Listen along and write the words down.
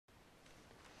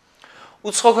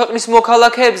უცხო ქვეყნის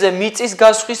მოქალაქეებზე მიწის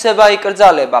გასხვისება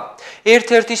იკრძალება.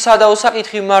 ერთ-ერთი სადაო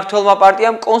საკითხი მმართველმა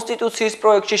პარტიამ კონსტიტუციის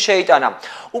პროექტში შეიტანა.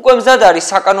 უკვე მზად არის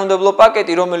საკანონმდებლო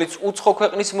პაკეტი, რომელიც უცხო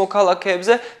ქვეყნის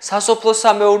მოქალაქეებზე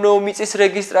სასოფლო-სამეურნეო მიწის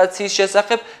რეგისტრაციის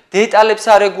შესახებ დეტალებს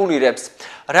არეგულირებს.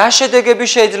 რა შედეგები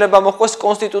შეიძლება მოხდეს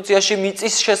კონსტიტუციაში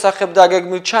მიწის შესახებ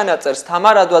დაგეგმილ ჩანაწერს,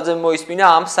 თამარ ადვაძემ მოისმინა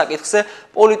ამ საკითხზე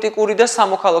პოლიტიკური და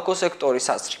სამოქალაქო სექტორის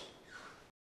აზრი.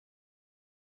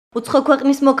 უცხო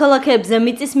ქვეყნის მოქალაქეებზე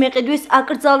მიწის მიყიდვის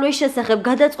აკრძალვის შესახებ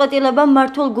გადაწყვეტილება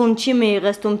მმართველ გუნდში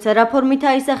მიიღეს, თუმცა რა ფორმით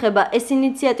აისახება ეს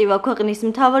ინიციატივა ქვეყნის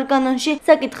მთავარ კანონში,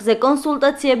 საკითხზე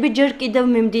კონსულტაციები ჯერ კიდევ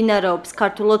მიმდინარეობს.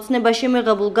 ქართულ ოცნებაში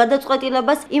მიღებულ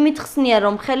გადაწყვეტილებას იმით ხსნიან,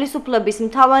 რომ ხელისუფლების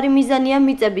მთავარი მიზანია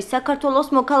მიწების საქართველოს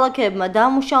მოქალაქეებმა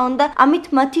დაამუშავონ და ამით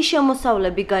მათი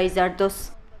შემოსავლები გაიზარდოს.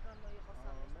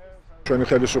 ჩვენი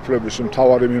ხელისუფლების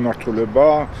მთავარი მიმართულება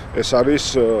ეს არის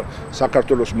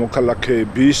საქართველოს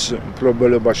მოქალაქეების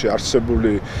პრობლემაში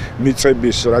არსებული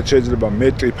მიწების რაც შეიძლება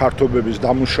მეტი ფართობების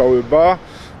დამუშავება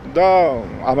და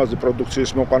ამაზე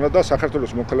პროდუქციის მოყვანა და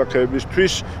საქართველოს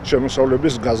მოქალაქეებისთვის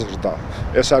შემოსავლების გაზრდა.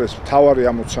 ეს არის მთავარი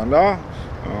ამოცანა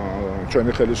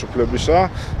ჩვენი ხელისუფლებისა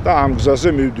და ამ გზაზე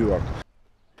მივდივართ.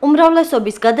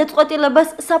 უმრავლესობის გადაწყვეტილებას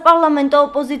საპარლამენტო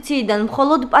ოპოზიციიდან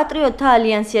მხოლოდ პატრიოტთა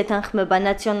ალიანსი ეთანხმება.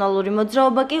 ნაციონალური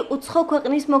მოძრაობა კი უცხო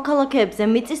ქვეყნის მოქალაქეებზე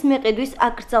მიწის მიყიდვის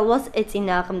აკრძალვას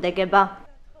ეწინააღმდეგება.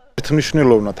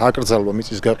 ერთმნიშვნელოვნად აკრძალვა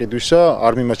მიწის გაყიდვისა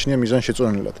არ მიმაჩნია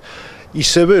მიზანშეწონილად.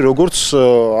 ისევე როგორც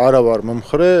არა ვარ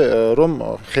მომხრე, რომ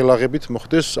ხელაღებით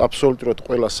მოხდეს აბსოლუტურად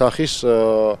ყველა სახის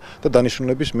და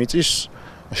დანიშნულების მიწის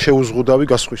შეუზღუდავი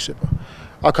გასხვისება.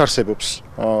 აქ არსებობს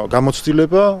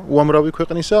გამოცდილება უამრავი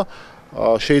ქვეყნისა,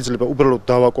 შეიძლება უბრალოდ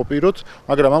დავაკოპიროთ,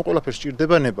 მაგრამ ამ ყველაფერს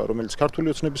სჭირდება ნება, რომელიც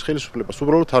ქართული ოცნების ხელისუფლებას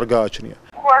უბრალოდ არ გააჩნია.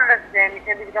 ყველაზე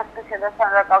მიწების გასხვისებასთან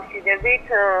დაკავშირებით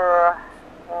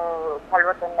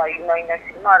ქალბატონმა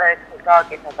იმაინაშვილმა არაერთხელ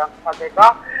გააკეთა განცხადება,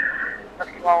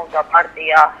 და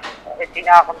პარტია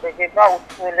ეწინააღმდეგება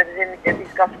უცხოელებზე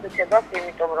მიწების გასხვისებას,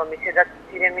 იმიტომ რომ ისედაც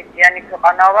მცირე მიწიანი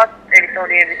ქვეყანა ვართ,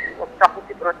 ტერიტორიების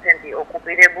 25%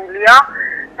 ოკუპირებულია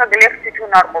და გლეხს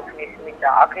თვითონ არ ყოფნის მიწა.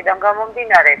 აქედან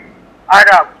გამომდინარე, არ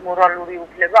აქვს მორალური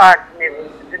უფლება, არც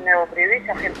ზნეობრივი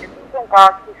სახელმწიფოს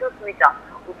გაასხვისოს მიწა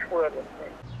უცხოელებზე.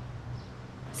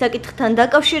 საკითხთან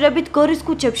დაკავშირებით გორის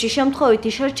ქუჩებში შემთხვევითი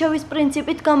შერჩევის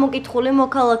პრინციპით გამოკითხული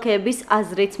მოქალაქეების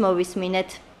აზრიც მოვისმინეთ.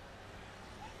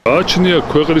 გააჩნია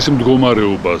ქვეყნის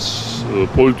მდგომარეობას,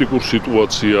 პოლიტიკურ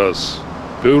სიტუაციას,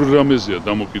 ბევრ რამეზეა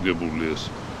დამოკიდებული ეს.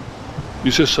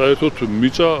 ისე საერთოდ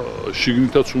მიწა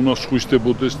შიგნითაც უნდა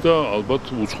სხვისდებოდეს და ალბათ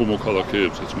უცხო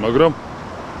მოქალაქეებზეც, მაგრამ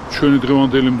ჩვენი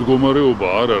დღევანდელი მდგომარეობა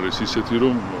არ არის ისეთი,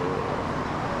 რომ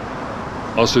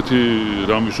ასეთი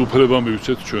რამის უფლება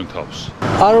მივცეთ ჩვენ თავს.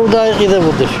 არ უნდა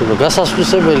იყიდებოდეს შულო,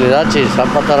 გასასხვისებელი რა ჭირს ამ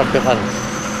პატარა ქვეყანაში.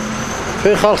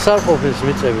 ჩვენ ხალხს არ ყოფილს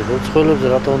მიწები, უცხოელებზე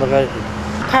რატომ უნდა გაიყიდო?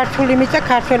 ქართული მიწა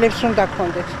ქართველებს უნდა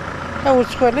გქონდეს და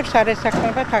უცხოელებს არ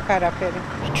ესაქმებათ აქ არაფერი.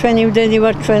 ჩვენ იმდენი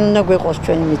ვართ, ჩვენ უნდა გვეყოს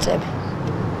ჩვენი მიწები.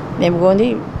 მე მგონი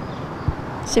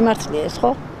სიმართლეა ეს,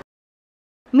 ხო?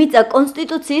 მიწა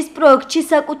კონსტიტუციის პროექტში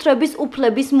საკუთრების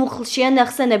უფლების მუხლშია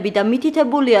ნახსენები და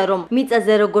მითითებულია, რომ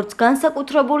მიწაზე როგორც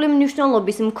განსაკუთრებული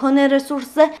მნიშვნელობის მქონე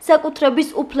რესურსზე საკუთრების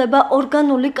უფლება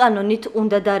ორგანული კანონით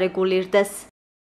უნდა დარეგულირდეს.